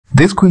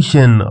This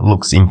question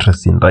looks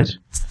interesting, right?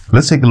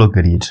 Let's take a look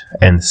at it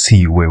and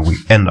see where we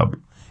end up.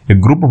 A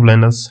group of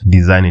learners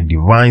design a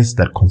device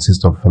that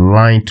consists of a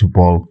light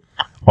ball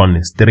on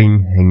a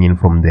string hanging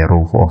from the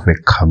roof of a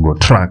cargo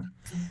truck.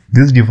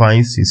 This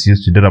device is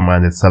used to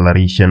determine the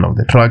acceleration of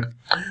the truck.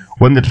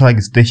 When the truck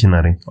is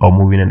stationary or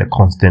moving at a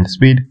constant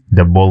speed,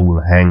 the ball will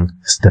hang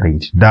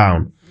straight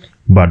down.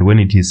 But when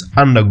it is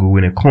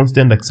undergoing a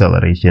constant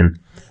acceleration,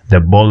 the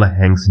ball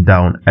hangs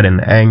down at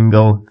an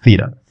angle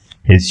theta,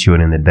 as shown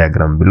in the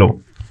diagram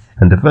below.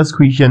 And the first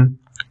question,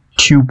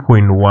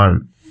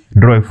 2.1,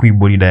 draw a free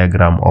body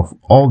diagram of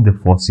all the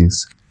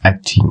forces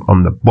acting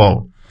on the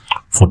ball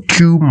for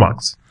 2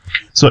 marks.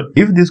 So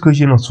if this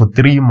question was for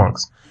 3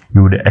 marks,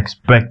 you would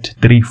expect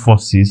 3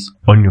 forces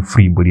on your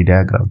free body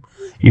diagram.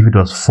 If it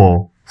was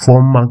for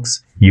 4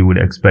 marks, you would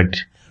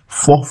expect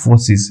 4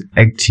 forces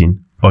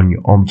acting on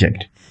your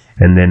object.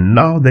 And then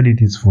now that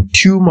it is for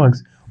 2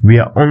 marks, we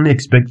are only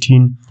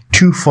expecting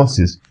 2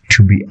 forces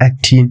to be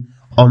acting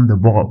on the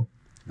ball,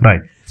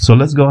 right? So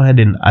let's go ahead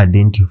and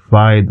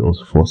identify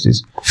those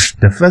forces.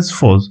 The first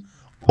force,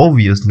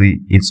 obviously,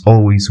 it's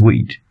always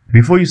weight.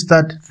 Before you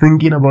start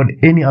thinking about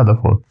any other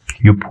force,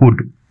 you put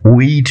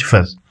weight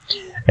first,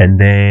 and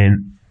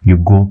then you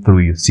go through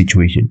your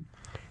situation.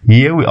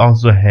 Here we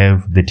also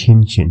have the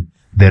tension,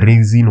 the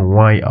reason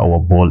why our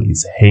ball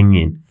is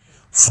hanging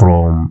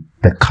from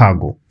the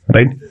cargo,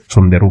 right?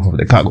 From the roof of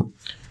the cargo.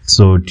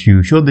 So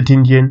to show the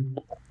tension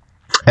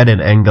at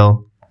an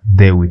angle,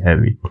 there we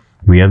have it.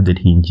 We have the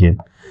tension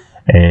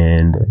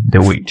and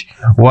the weight.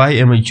 Why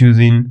am I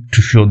choosing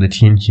to show the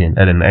tension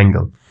at an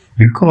angle?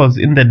 Because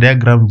in the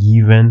diagram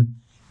given,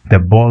 the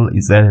ball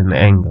is at an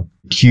angle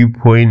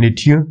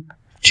 2.2,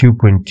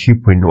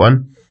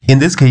 2.2.1. In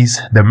this case,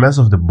 the mass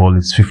of the ball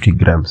is 50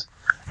 grams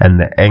and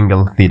the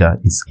angle theta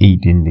is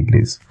 18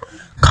 degrees.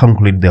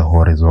 Calculate the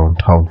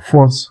horizontal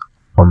force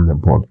on the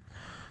ball.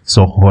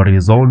 So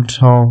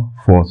horizontal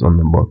force on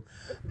the ball,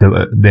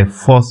 the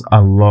force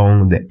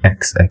along the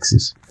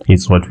x-axis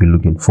is what we're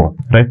looking for,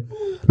 right?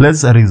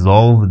 Let's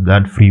resolve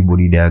that free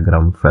body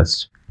diagram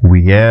first.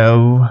 We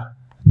have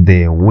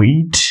the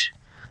weight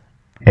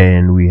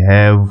and we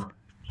have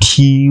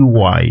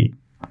Ty,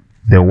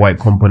 the y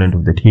component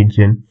of the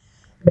tension,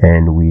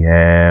 and we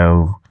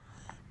have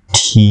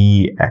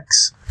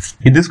Tx.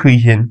 In this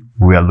equation,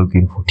 we are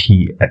looking for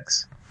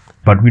Tx,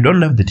 but we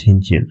don't have the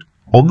tension.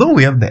 Although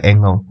we have the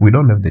angle, we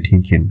don't have the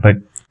tension, right?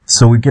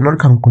 So we cannot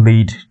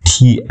calculate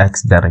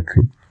Tx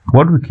directly.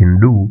 What we can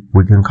do,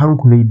 we can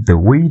calculate the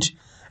weight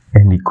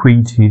and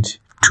equate it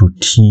to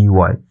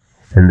Ty.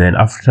 And then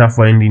after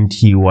finding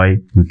Ty,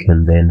 we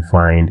can then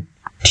find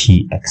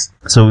Tx.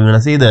 So we're going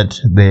to say that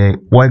the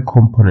y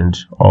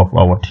component of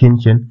our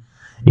tension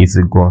is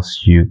equals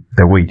to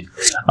the weight.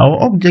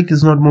 Our object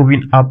is not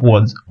moving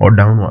upwards or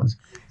downwards,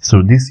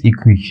 so this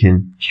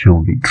equation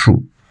should be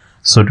true.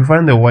 So to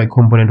find the y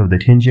component of the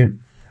tension,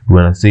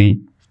 we're going to say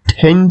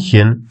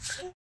tension,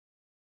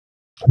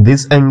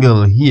 this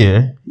angle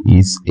here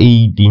is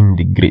 18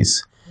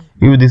 degrees.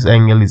 If this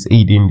angle is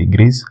 18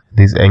 degrees,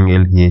 this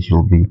angle here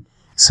should be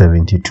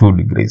 72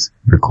 degrees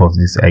because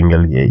this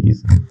angle here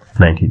is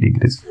 90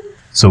 degrees.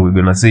 So we're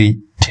going to say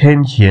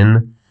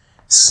tension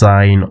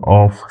sine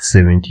of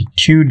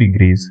 72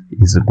 degrees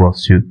is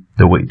equals to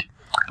the weight.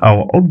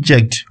 Our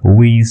object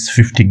weighs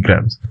 50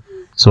 grams.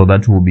 So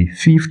that will be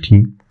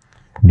 50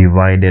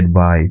 divided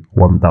by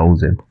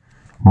 1000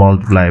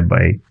 multiplied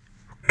by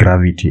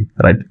gravity,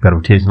 right?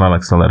 Gravitational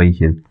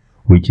acceleration,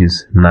 which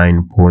is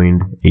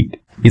 9.8.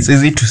 It's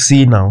easy to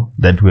see now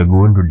that we're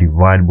going to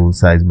divide both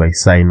sides by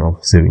sine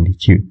of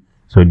 72.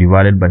 So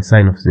divided by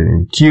sine of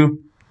 72,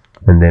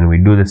 and then we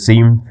do the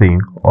same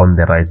thing on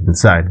the right hand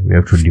side. We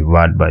have to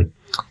divide by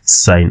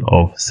sine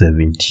of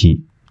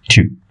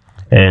 72.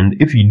 And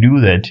if you do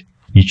that,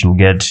 you should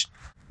get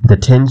the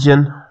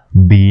tension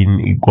being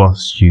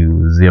equals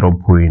to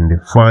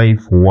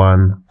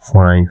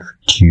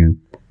 0.5152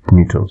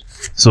 newtons.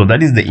 So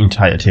that is the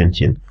entire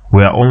tension.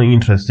 We are only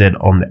interested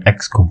on the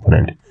x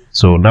component.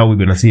 So now we're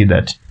going to see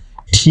that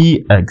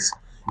Tx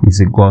is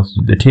equals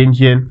to the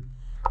tension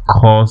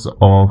cos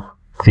of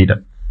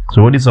theta.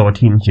 So what is our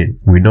tension?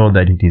 We know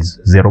that it is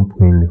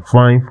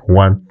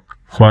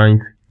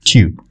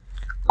 0.5152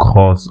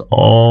 cos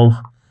of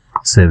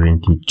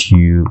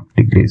 72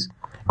 degrees.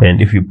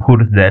 And if you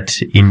put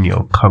that in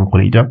your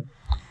calculator,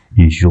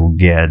 you should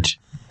get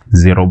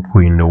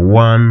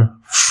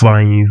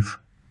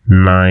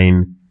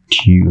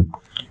 0.1592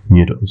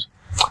 newtons.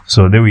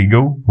 So there we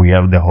go. We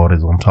have the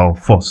horizontal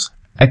force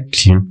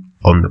acting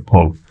on the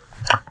pole.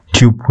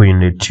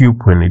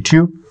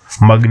 2.2.2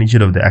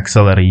 magnitude of the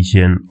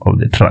acceleration of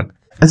the truck.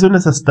 As soon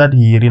as I start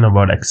hearing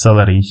about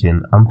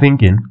acceleration, I'm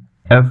thinking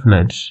F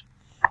net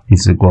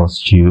is equals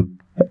to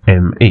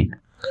ma.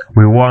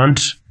 We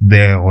want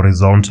the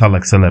horizontal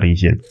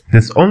acceleration.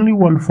 There's only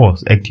one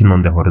force acting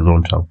on the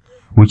horizontal,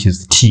 which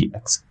is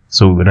Tx.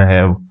 So we're going to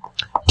have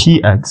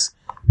Tx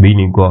being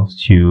equals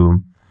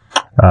to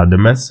the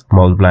mass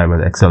multiplied by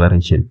the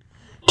acceleration.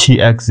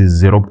 Tx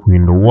is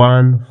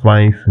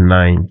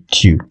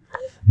 0.1592.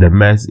 The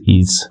mass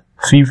is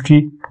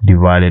 50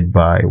 divided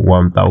by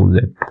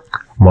 1000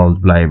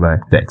 multiplied by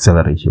the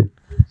acceleration.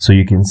 So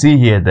you can see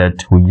here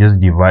that we just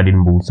divided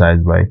both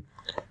sides by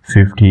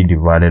 50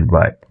 divided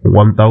by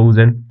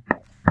 1000,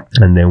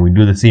 and then we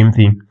do the same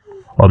thing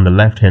on the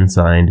left hand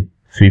side,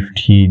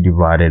 50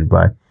 divided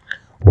by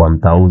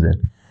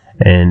 1000.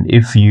 And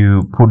if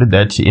you put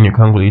that in your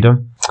calculator,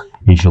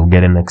 you shall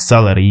get an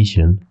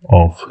acceleration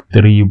of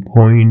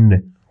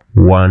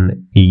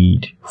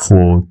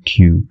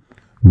 3.1842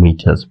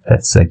 meters per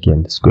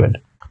second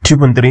squared.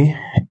 2.3.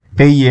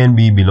 A and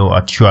B below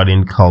are two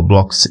identical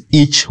blocks,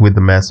 each with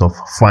a mass of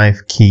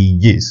 5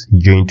 kgs,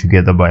 joined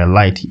together by a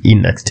light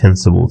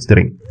inextensible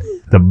string.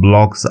 The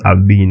blocks are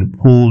being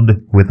pulled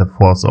with a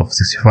force of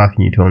 65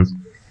 newtons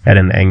at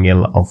an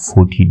angle of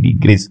 40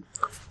 degrees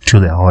to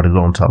the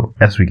horizontal,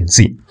 as we can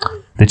see.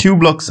 The two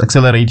blocks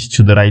accelerate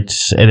to the right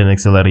at an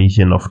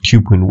acceleration of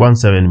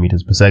 2.17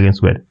 meters per second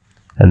squared,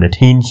 and the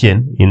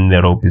tension in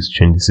the rope is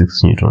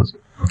 26 newtons.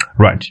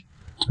 Right,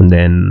 and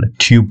then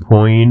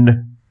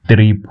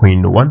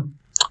 2.3.1.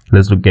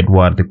 Let's look at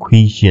what the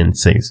question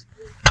says.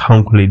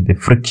 Calculate the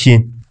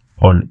friction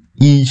on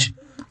each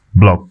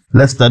block.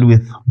 Let's start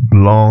with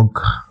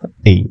block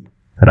A.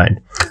 Right,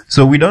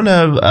 so we don't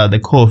have the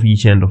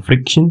coefficient of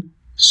friction,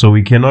 so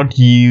we cannot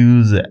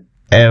use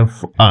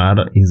Fr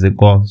is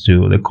equals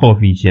to the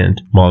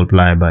coefficient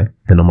multiplied by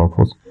the normal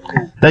force.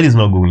 That is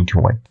not going to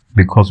work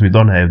because we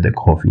don't have the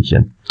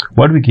coefficient.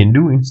 What we can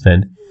do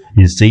instead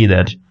is say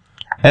that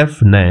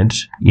F net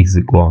is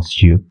equals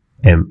to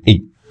Ma.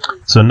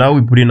 So now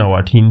we put in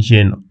our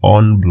tension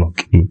on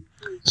block A.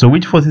 So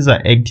which forces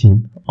are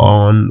acting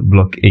on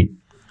block A?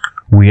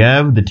 We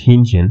have the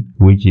tension,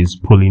 which is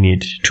pulling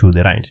it to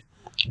the right,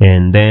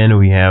 and then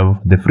we have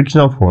the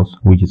frictional force,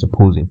 which is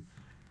opposing,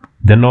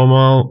 the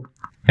normal,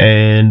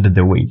 and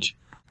the weight,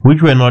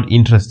 which we're not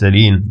interested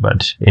in,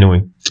 but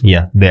anyway,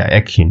 yeah, they are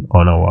acting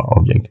on our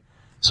object.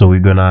 So we're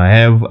gonna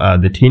have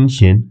the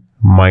tension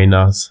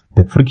minus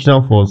the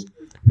frictional force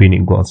being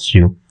equals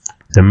to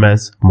the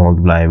mass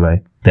multiplied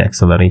by the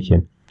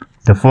acceleration.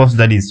 The force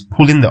that is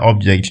pulling the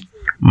object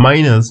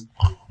minus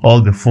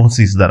all the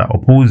forces that are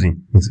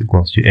opposing is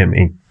equals to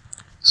Ma.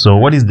 So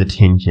what is the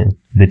tension?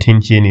 The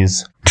tension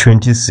is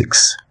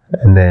 26,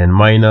 and then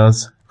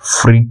minus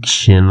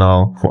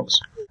frictional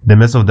force. The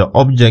mass of the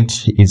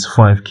object is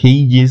 5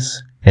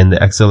 kgs, and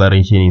the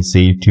acceleration is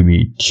said to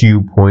be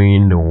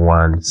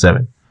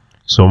 2.17.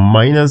 So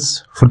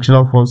minus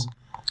frictional force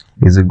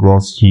is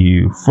equals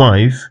to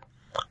 5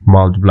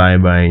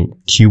 multiplied by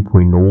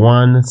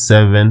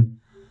 2.17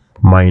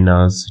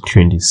 minus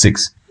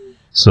 26.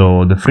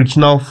 So the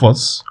frictional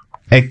force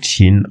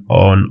acting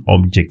on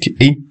object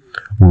A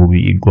will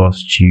be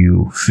equals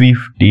to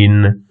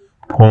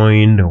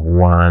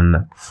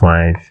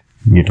 15.15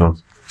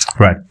 newtons.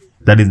 Right,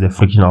 that is the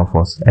frictional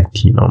force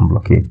acting on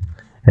block A.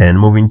 And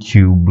moving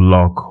to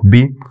block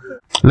B,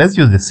 let's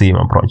use the same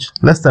approach.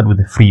 Let's start with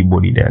the free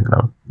body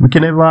diagram. We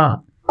can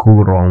never go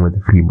wrong with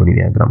the free body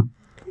diagram.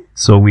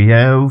 So we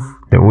have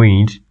the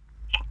weight,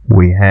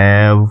 we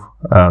have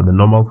the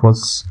normal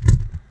force,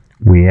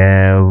 we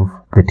have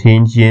the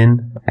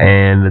tension,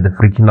 and the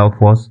frictional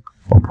force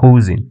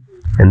opposing.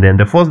 And then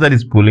the force that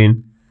is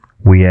pulling,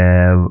 we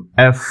have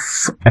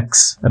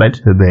Fx, right?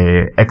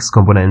 The x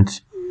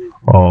component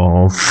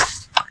of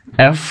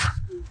F,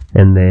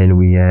 and then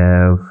we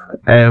have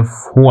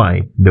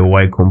Fy, the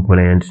y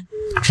component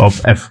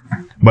of F.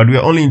 But we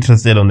are only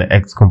interested on the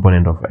x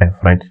component of F,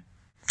 right?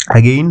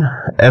 Again,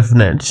 F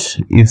net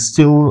is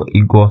still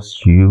equals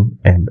to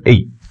Ma.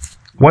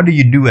 What do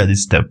you do at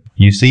this step?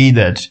 You say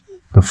that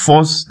the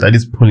force that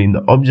is pulling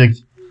the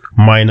object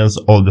minus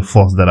all the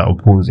force that are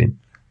opposing.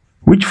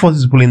 Which force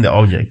is pulling the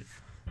object?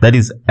 That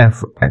is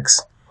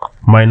Fx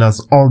minus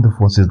all the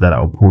forces that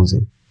are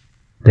opposing,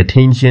 the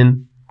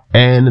tension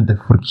and the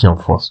frictional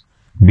force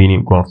being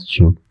equals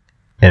to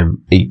Ma.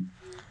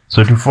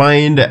 So to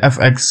find the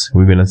Fx,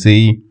 we're gonna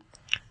say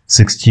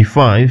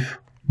 65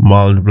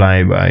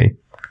 multiplied by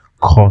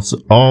cos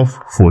of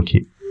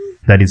 40.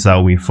 That is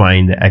how we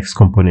find the x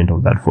component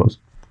of that force,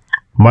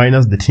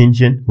 minus the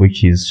tension,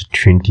 which is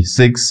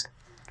 26,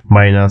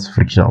 minus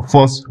frictional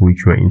force,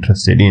 which we're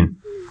interested in,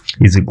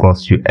 is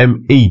equals to Ma.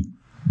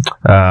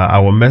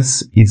 Our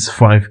mass is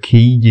 5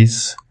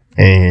 kgs,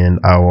 and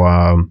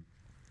our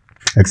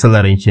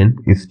acceleration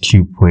is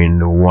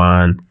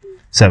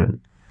 2.17.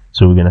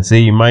 So we're gonna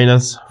say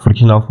minus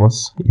frictional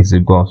force is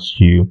equals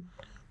to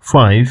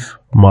 5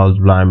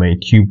 multiplied by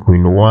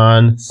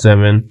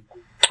 2.17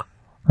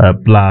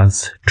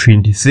 plus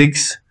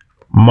 26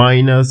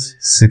 minus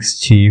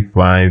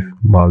 65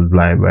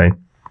 multiplied by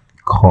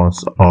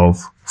cos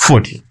of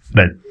 40.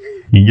 Right,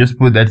 you just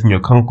put that in your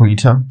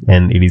calculator,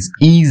 and it is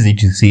easy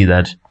to see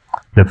that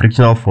the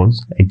frictional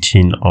force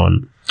acting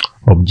on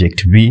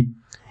object B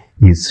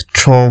is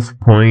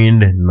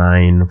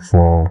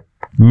 12.94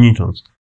 newtons.